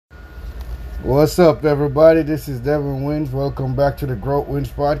What's up, everybody? This is Devin Wins. Welcome back to the Growth Wins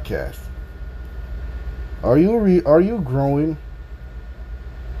podcast. Are you growing?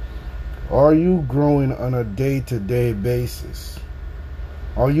 Are you growing on a day-to-day basis?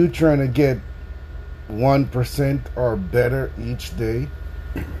 Are you trying to get 1% or better each day?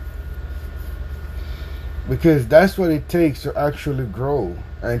 Because that's what it takes to actually grow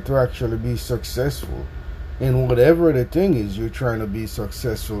and to actually be successful in whatever the thing is you're trying to be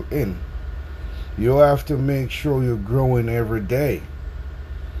successful in. You have to make sure you're growing every day.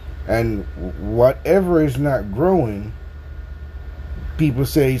 And whatever is not growing, people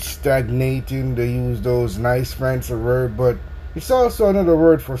say it's stagnating. They use those nice fancy words, but it's also another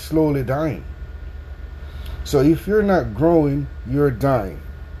word for slowly dying. So if you're not growing, you're dying.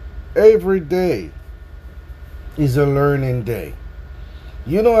 Every day is a learning day.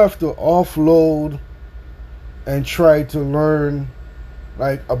 You don't have to offload and try to learn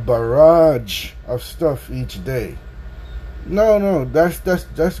like a barrage of stuff each day. No, that's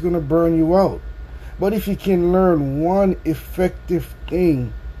gonna burn you out. But if you can learn one effective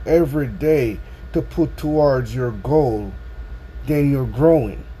thing every day to put towards your goal, then you're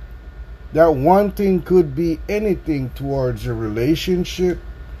growing. That one thing could be anything towards your relationship,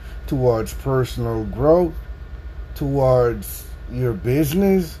 towards personal growth, towards your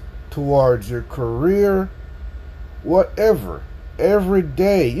business, towards your career, whatever. Every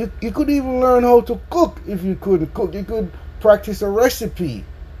day. You could even learn how to cook if you couldn't cook. You could practice a recipe.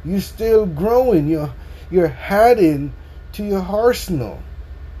 You're still growing. You're adding to your arsenal.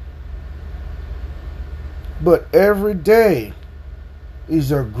 But every day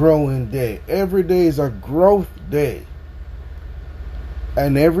is a growing day. Every day is a growth day.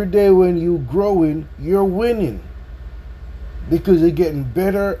 And every day when you're growing, you're winning. Because you're getting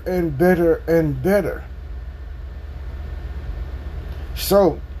better and better and better.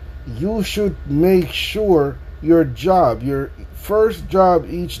 So, you should make sure your first job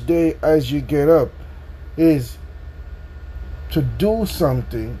each day as you get up is to do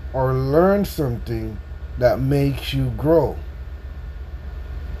something or learn something that makes you grow.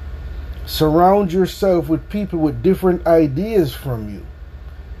 Surround yourself with people with different ideas from you,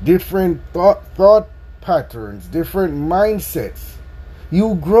 different thought patterns, different mindsets.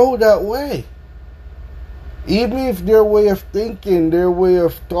 You grow that way. Even if their way of thinking, their way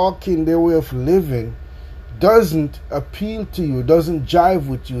of talking, their way of living doesn't appeal to you, doesn't jive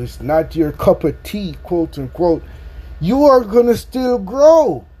with you, it's not your cup of tea, quote unquote, you are going to still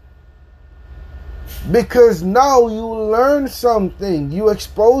grow. Because now you learn something, you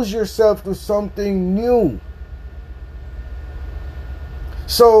expose yourself to something new.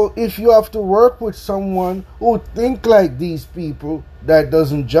 So if you have to work with someone who think like these people that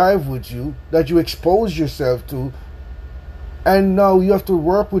doesn't jive with you, that you expose yourself to, and now you have to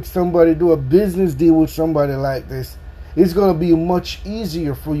work with somebody, do a business deal with somebody like this, it's going to be much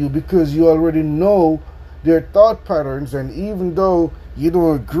easier for you because you already know their thought patterns, and even though you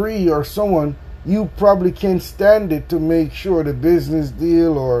don't agree or someone, you probably can stand it to make sure the business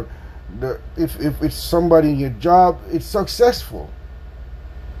deal or if it's somebody in your job, it's successful.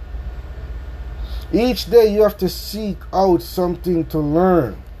 Each day you have to seek out something to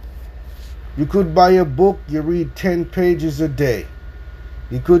learn. You could buy a book, you read 10 pages a day.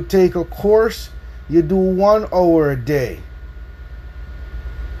 You could take a course, you do 1 hour a day.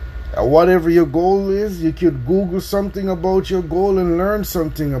 Whatever your goal is, you could Google something about your goal and learn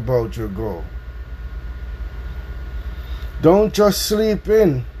something about your goal. Don't just sleep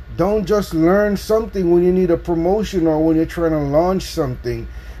in. Don't just learn something when you need a promotion or when you're trying to launch something.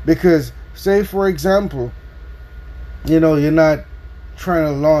 Because say, for example, you're not trying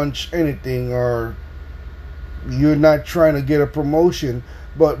to launch anything or you're not trying to get a promotion,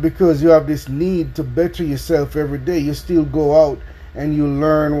 but because you have this need to better yourself every day, you still go out and you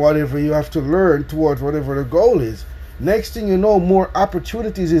learn whatever you have to learn towards whatever the goal is. Next thing you know, more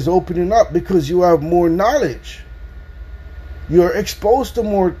opportunities is opening up because you have more knowledge. You're exposed to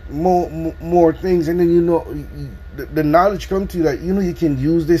more things, and then the knowledge comes to you that you can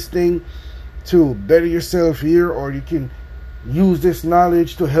use this thing to better yourself here, or you can use this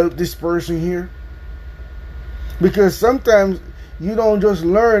knowledge to help this person here. Because sometimes you don't just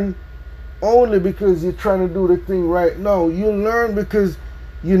learn only because you're trying to do the thing right. No, you learn because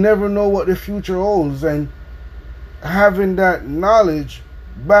you never know what the future holds, and having that knowledge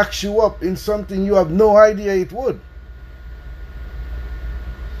backs you up in something you have no idea it would.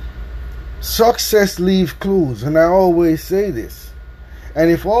 Success leaves clues, and I always say this.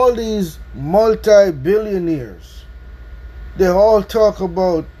 And if all these multi-billionaires, they all talk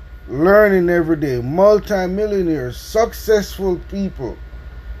about learning every day, multi-millionaires, successful people,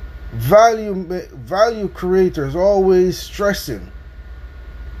 Value creators always stressing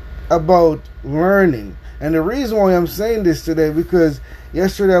about learning. And the reason why I'm saying this today, because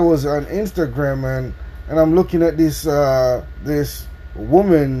yesterday I was on Instagram and I'm looking at this this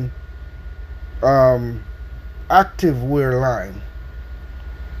woman active wear line.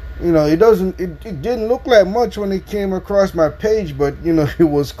 You know, it didn't look like much when it came across my page, but you know, it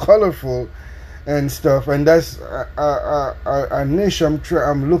was colorful and stuff, and that's a niche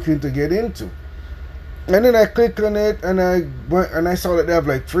I'm looking to get into. And then I clicked on it, and I saw that they have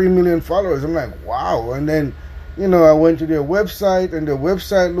like 3 million followers. I'm like, wow. And then, you know, I went to their website, and their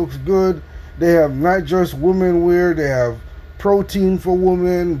website looks good. They have not just women wear, they have protein for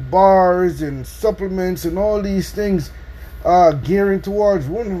women, bars and supplements and all these things gearing towards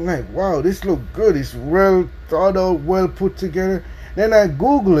women. I'm like, wow, this looks good. It's well thought out, well put together. Then I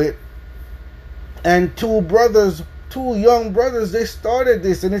Google it, and two young brothers, they started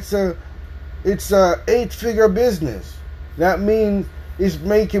this, and it's a 8-figure business. That means it's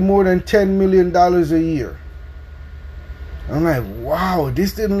making more than $10 million a year. I'm like, wow,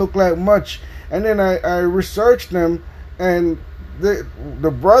 this didn't look like much. And then I researched them, and the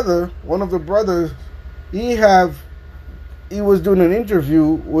brother, one of the brothers, he was doing an interview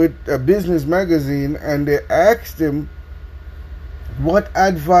with a business magazine, and they asked him, what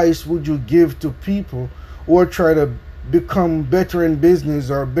advice would you give to people who are trying to become better in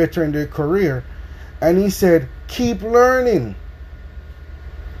business or better in their career? And he said, keep learning.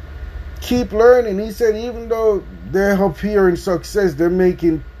 Keep learning. He said, even though they're up here in success, they're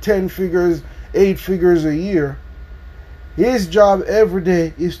making 10 figures, 8 figures a year, his job every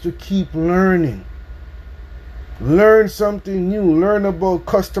day is to keep learning. Learn something new. Learn about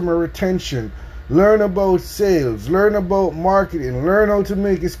customer retention. Learn about sales. Learn about marketing. Learn how to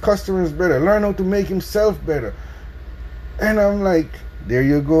make his customers better. Learn how to make himself better. And I'm like, there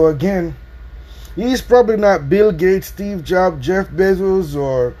you go again. He's probably not Bill Gates, Steve Jobs, Jeff Bezos,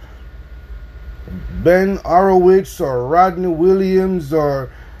 or Ben Horowitz, or Rodney Williams, or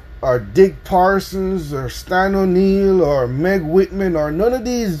Dick Parsons, or Stan O'Neill, or Meg Whitman, or none of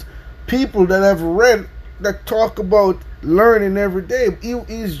these people that I've read that talk about learning every day.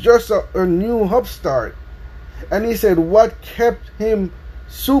 He's just a new upstart. And he said what kept him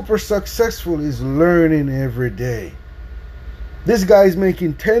super successful is learning every day. This guy's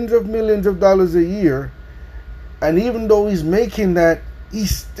making tens of millions of dollars a year, and even though he's making that,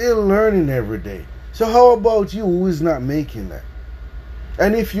 he's still learning every day. So how about you who is not making that?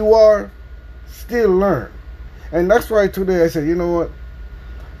 And if you are, still learn. And that's why today I said, you know what?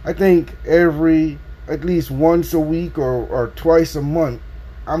 I think at least once a week or twice a month,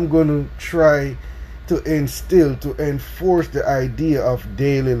 I'm going to try to enforce the idea of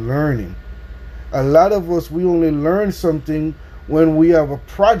daily learning. A lot of us, we only learn something when we have a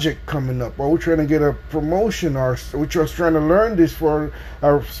project coming up, or we're trying to get a promotion, or we're just trying to learn this for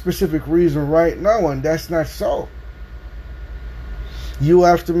a specific reason right now, and that's not so. You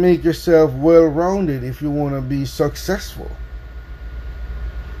have to make yourself well-rounded if you want to be successful.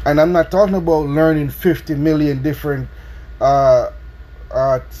 And I'm not talking about learning 50 million different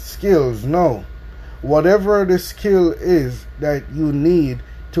skills. No. Whatever the skill is that you need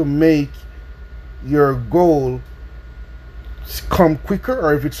to make your goal come quicker,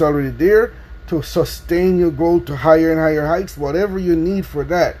 or if it's already there, to sustain your goal to higher and higher heights, whatever you need for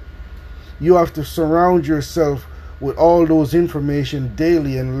that, you have to surround yourself with all those information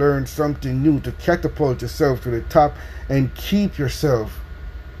daily and learn something new to catapult yourself to the top and keep yourself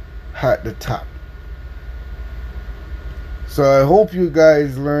at the top. So I hope you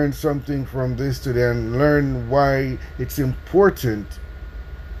guys learned something from this today and learn why it's important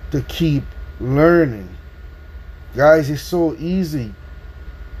to keep learning. Guys, it's so easy.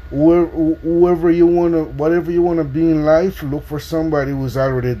 Whatever you want to be in life, look for somebody who's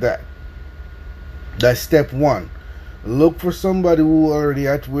already that. That's step one. Look for somebody who already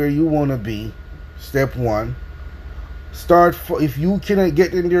at where you want to be. Step one. If you cannot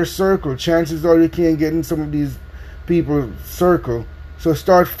get in their circle, chances are you can't get in some of these people's circle. So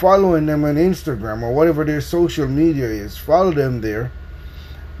start following them on Instagram or whatever their social media is. Follow them there.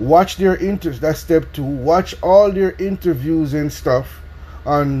 Watch their interviews. That's step two. Watch all their interviews and stuff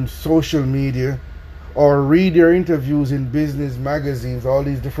on social media, or read their interviews in business magazines, all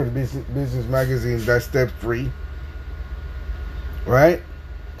these different business magazines. That's step three. Right?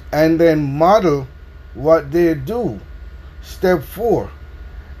 And then model what they do. Step four.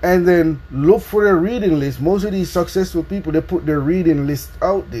 And then look for their reading list. Most of these successful people, they put their reading list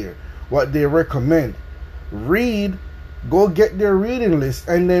out there, what they recommend. Read Go get their reading list,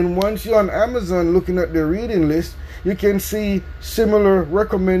 and then once you're on Amazon looking at their reading list, you can see similar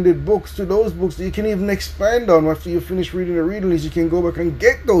recommended books to those books that you can even expand on. After you finish reading the reading list, you can go back and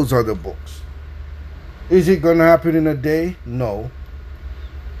get those other books. Is it going to happen in a day? No.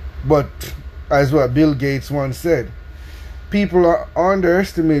 But as what Bill Gates once said, people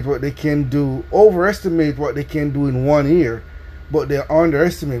overestimate what they can do in 1 year, but they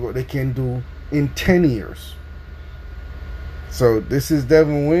underestimate what they can do in 10 years. So this is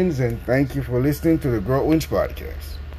Devin Wins, and thank you for listening to the Growth Wins Podcast.